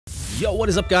Yo, what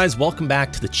is up guys? Welcome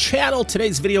back to the channel.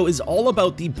 Today's video is all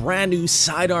about the brand new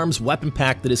sidearms weapon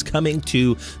pack that is coming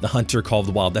to the Hunter Call of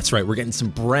the Wild. That's right, we're getting some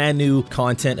brand new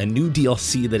content, a new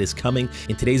DLC that is coming.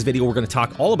 In today's video, we're going to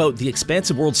talk all about the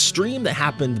Expansive World stream that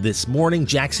happened this morning.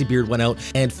 Jaxy Beard went out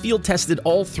and field tested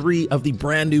all three of the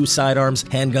brand new sidearms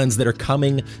handguns that are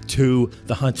coming to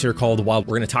the Hunter Call of the Wild.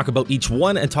 We're going to talk about each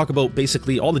one and talk about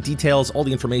basically all the details, all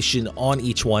the information on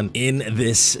each one in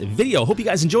this video. Hope you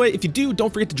guys enjoy it. If you do,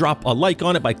 don't forget to drop a like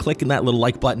on it by clicking that little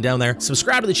like button down there.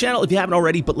 Subscribe to the channel if you haven't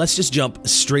already, but let's just jump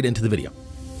straight into the video.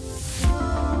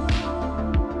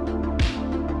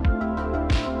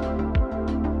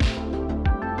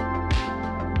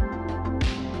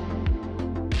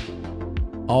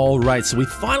 Alright, so we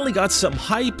finally got some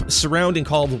hype surrounding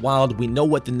Call of the Wild. We know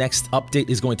what the next update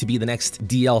is going to be, the next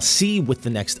DLC with the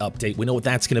next update. We know what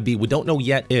that's going to be. We don't know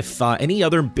yet if any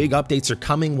other big updates are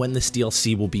coming when this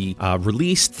DLC will be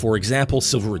released. For example,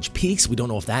 Silver Ridge Peaks, we don't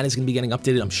know if that is going to be getting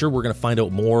updated. I'm sure we're going to find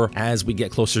out more as we get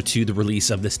closer to the release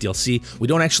of this DLC. We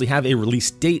don't actually have a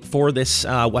release date for this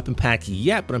weapon pack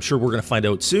yet, but I'm sure we're going to find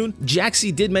out soon.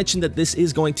 Jaxy did mention that this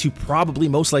is going to probably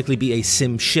most likely be a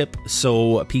sim ship,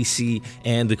 so PC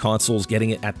and the consoles getting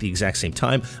it at the exact same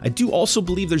time. I do also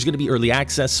believe there's going to be early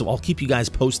access, so I'll keep you guys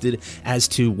posted as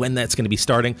to when that's going to be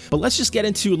starting. But let's just get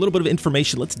into a little bit of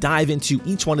information. Let's dive into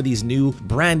each one of these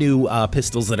brand new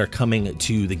pistols that are coming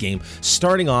to the game.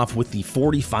 Starting off with the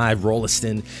 45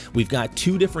 Rolleston. We've got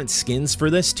two different skins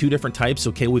for this, two different types.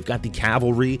 Okay, we've got the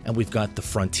Cavalry and we've got the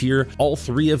Frontier. All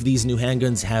three of these new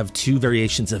handguns have two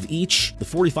variations of each. The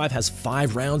 45 has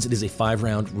 5 rounds. It is a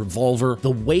 5-round revolver.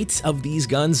 The weight of these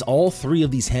guns, all three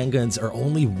of these handguns are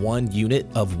only 1 unit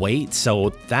of weight,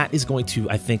 so that is going to,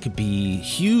 I think, be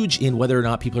huge in whether or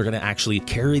not people are going to actually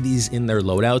carry these in their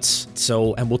loadouts.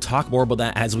 So, and we'll talk more about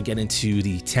that as we get into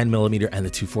the 10mm and the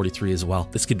 243 as well.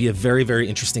 This could be a very, very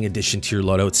interesting addition to your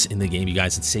loadouts in the game, you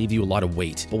guys, and save you a lot of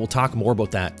weight. But we'll talk more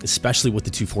about that, especially with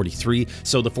the 243.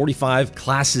 So the 45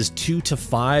 classes 2 to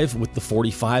 5 with the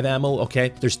 45 ammo.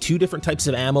 Okay, there's two different types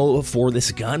of ammo for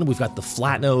this gun. We've got the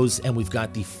flat nose and we've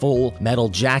got the full metal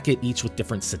jacket, each with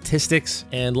different statistics.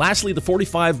 And lastly, the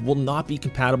 45 will not be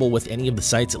compatible with any of the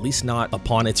sights, at least not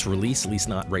upon its release, at least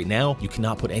not right now. You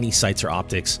cannot put any sights or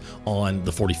optics on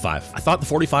the 45. I thought the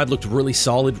 45 looked really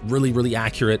solid, really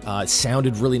accurate. It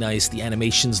sounded really nice. The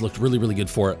animations looked really good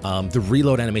for it. The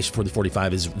reload animation for the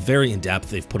 45 is very in-depth.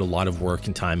 They've put a lot of work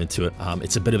and time into it.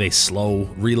 It's a bit of a slow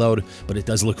reload, but it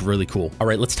does look really cool. All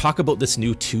right, let's talk about this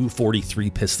new 243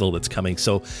 pistol that's coming.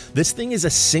 So this thing is a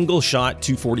single shot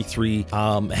 243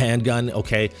 handgun.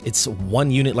 Okay, it's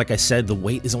 1 unit. Like I said, the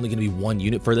weight is only going to be 1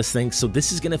 unit for this thing, so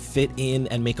this is going to fit in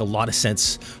and make a lot of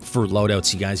sense for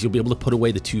loadouts, you guys. You'll be able to put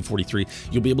away the 243,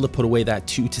 you'll be able to put away that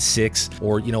 2 to 6,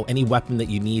 or you know, any weapon that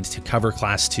you need to cover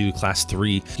class 2, class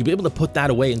 3, you'll be able to put that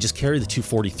away and just carry the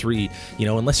 243, you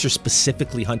know, unless you're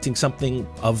specifically hunting something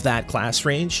of that class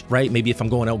range, right? Maybe if I'm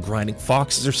going out grinding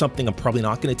foxes or something, I'm probably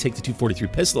not going to take the 243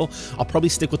 pistol. I'll probably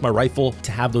stick with my rifle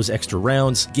to have those extra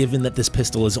rounds, given that this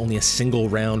pistol is only a single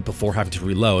round before having to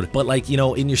reload. But like, you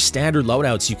know, in your standard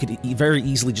loadouts, you could very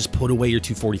easily just put away your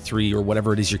 243 or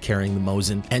whatever it is you're carrying, the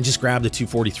Mosin, and just grab the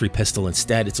 243 pistol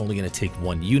instead. It's only going to take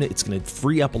 1 unit. It's going to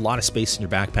free up a lot of space in your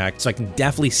backpack. So I can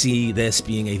definitely see this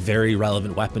being a very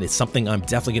relevant weapon. It's something I'm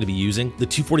definitely going to be using. The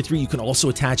 243, you can also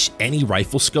attach any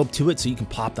rifle scope to it, so you can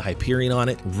pop the Hyperion on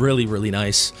it. Really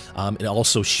nice. It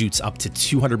also shoots up to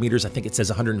 200 meters. I think it says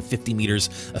 150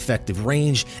 meters effective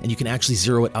range, and you can actually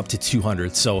zero it up to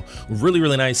 200. So really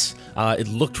nice. It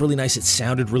looked really nice. It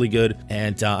sounded really good,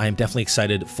 and I am definitely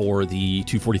excited for the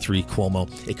 243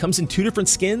 R.Cuomo. It comes in 2 different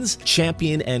skins,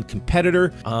 Champion and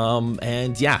Competitor,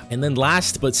 and yeah. And then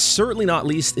last but certainly not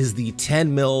least is the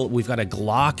 10mm. We've got a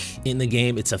Glock in the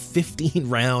game. It's a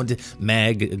 15-round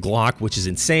mag Glock, which is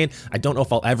insane. I don't know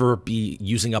if I'll ever be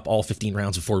using up all 15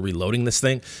 rounds before reloading this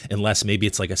thing, unless maybe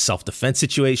it's like a self-defense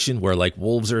situation where like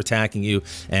wolves are attacking you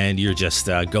and you're just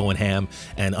going ham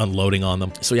and unloading on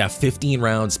them. So yeah, 15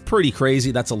 rounds, pretty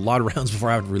crazy. That's a lot of rounds before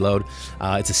I have to reload.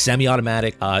 It's a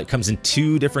semi-automatic. It comes in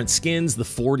 2 different skins, the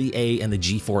 40A and the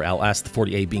G4LS, the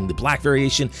 40A being the black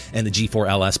variation and the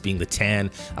G4LS being the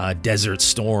tan Desert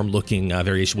Storm looking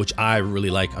variation, which I really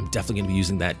like. I'm definitely going to be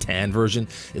using that tan version.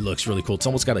 It looks really cool. It's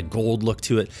almost got a gold look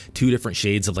to it, 2 different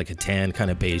shades of like a tan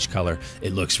kind of beige color.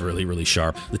 It looks really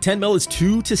sharp. The 10mm is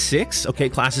 2 to 6. Okay,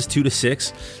 classes 2 to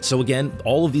 6. So again,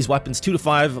 all of these weapons 2 to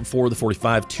 5 for the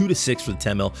 45, 2 to 6 for the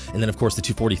 10mm, and then of course the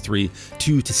 243 43,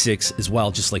 2 to 6 as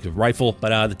well, just like a rifle.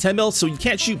 But the 10 mil, so you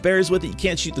can't shoot bears with it, you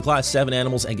can't shoot the class 7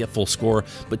 animals and get full score,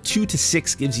 but 2 to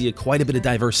 6 gives you quite a bit of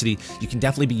diversity. You can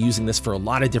definitely be using this for a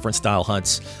lot of different style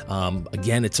hunts.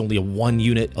 Again, it's only a 1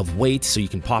 unit of weight, so you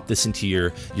can pop this into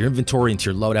your inventory,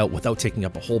 into your loadout without taking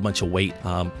up a whole bunch of weight.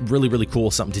 Really, really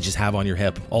cool, something to just have on your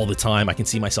hip all the time. I can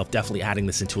see myself definitely adding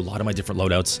this into a lot of my different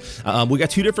loadouts. We got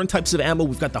 2 different types of ammo.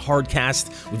 We've got the hard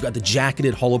cast, we've got the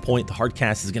jacketed hollow point. The hard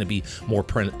cast is going to be more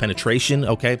penetration,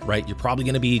 okay, right? You're probably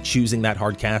going to be choosing that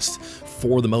hard cast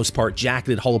for the most part.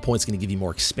 Jacketed hollow point is going to give you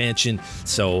more expansion,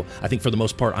 so I think for the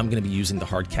most part I'm going to be using the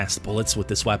hard cast bullets with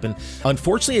this weapon.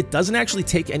 Unfortunately, it doesn't actually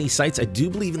take any sights. I do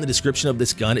believe in the description of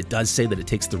this gun it does say that it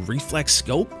takes the reflex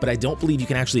scope, but I don't believe you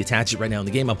can actually attach it right now in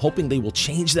the game. I'm hoping they will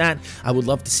change that. I would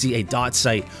love to see a dot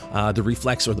sight, the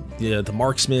reflex or the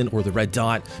marksman or the red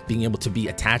dot being able to be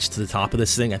attached to the top of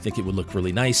this thing. I think it would look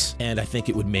really nice, and I think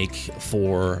it would make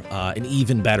for an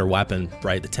even better weapon,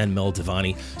 right? The 10 mil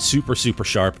Davani, super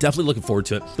sharp. Definitely looking forward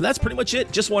to it. But that's pretty much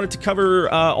it. Just wanted to cover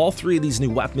all 3 of these new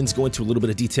weapons, go into a little bit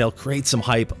of detail, create some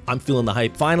hype. I'm feeling the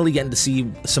hype. Finally getting to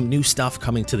see some new stuff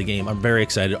coming to the game. I'm very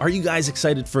excited. Are you guys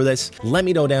excited for this? Let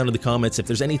me know down in the comments if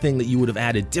there's anything that you would have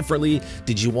added differently.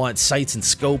 Did you want sights and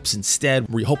scopes instead?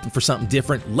 Were you hoping for something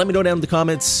different? Let me know down in the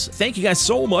comments. Thank you guys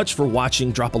so much for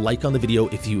watching. Drop a like on the video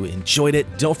if you enjoyed it.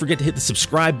 Don't forget to hit the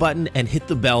subscribe button and hit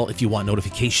the bell if you want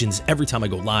notifications every time I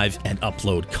go live and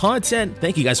upload content.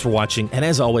 Thank you guys for watching, and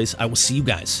as always, I will see you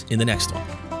guys in the next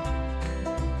one.